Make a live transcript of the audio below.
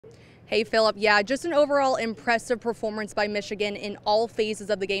Hey, Philip. Yeah, just an overall impressive performance by Michigan in all phases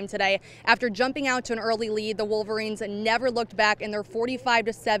of the game today. After jumping out to an early lead, the Wolverines never looked back in their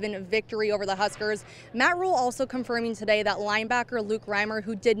 45-7 victory over the Huskers. Matt-Rhule also confirming today that linebacker Luke Reimer,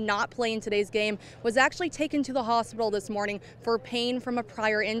 who did not play in today's game, was actually taken to the hospital this morning for pain from a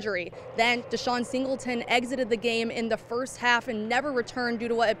prior injury. Then Deshaun Singleton exited the game in the first half and never returned due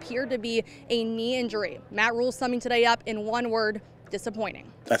to what appeared to be a knee injury. Matt-Rhule summing today up in one word: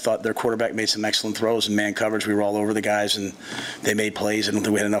 disappointing. I thought their quarterback made some excellent throws in man coverage. We were all over the guys and they made plays. I don't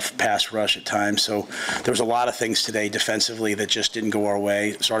think we had enough pass rush at times. So there was a lot of things today defensively that just didn't go our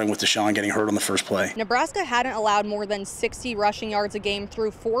way, starting with Deshaun getting hurt on the first play. Nebraska hadn't allowed more than 60 rushing yards a game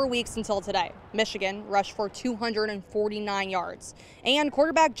through 4 weeks until today. Michigan rushed for 249 yards. And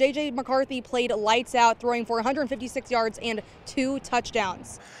quarterback j-j-mccarthy played lights out, throwing for 156 yards and 2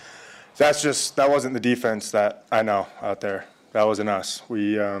 touchdowns. That wasn't the defense that I know out there. That wasn't us.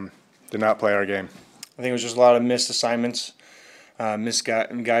 We did not play our game. I think it was just a lot of missed assignments,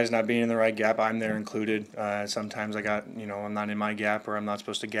 guys not being in the right gap. I'm there included. Sometimes I'm not in my gap, or I'm not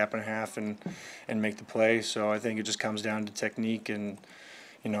supposed to gap and a half and make the play. So I think it just comes down to technique, and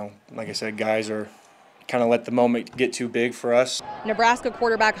like I said, guys are kind of let the moment get too big for us. Nebraska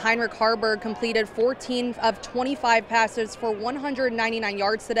quarterback Heinrich-Haarberg completed 14 of 25 passes for 199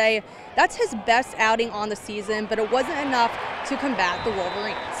 yards today. That's his best outing on the season, but it wasn't enough to combat the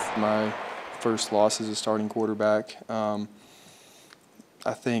Wolverines. My first loss as a starting quarterback. I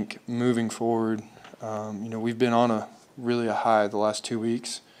think moving forward, we've been on a high the last 2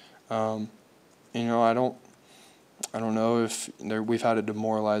 weeks. I don't know if we've had a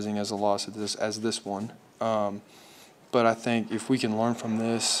demoralizing as a loss as this one, but I think if we can learn from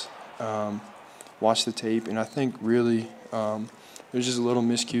this, watch the tape, and I think really there's just little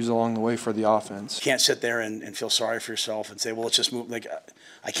miscues along the way for the offense. You can't sit there and feel sorry for yourself and say, well, let's just move. Like,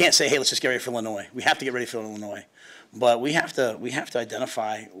 I can't say, hey, let's just get ready for Illinois. We have to get ready for Illinois, but we have to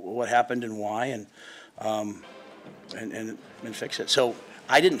identify what happened and why, and fix it. So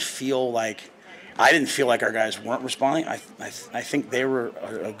I didn't feel like our guys weren't responding. I think they were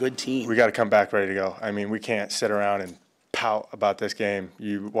a good team. We got to come back ready to go. I mean, we can't sit around and pout about this game.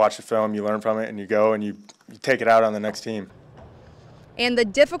 You watch the film, you learn from it, and you go and you take it out on the next team. And the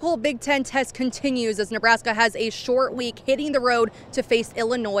difficult Big Ten test continues as Nebraska has a short week hitting the road to face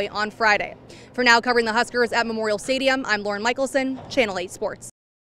Illinois on Friday. For now, covering the Huskers at Memorial Stadium, I'm Lauren Michelson, Channel 8 Sports.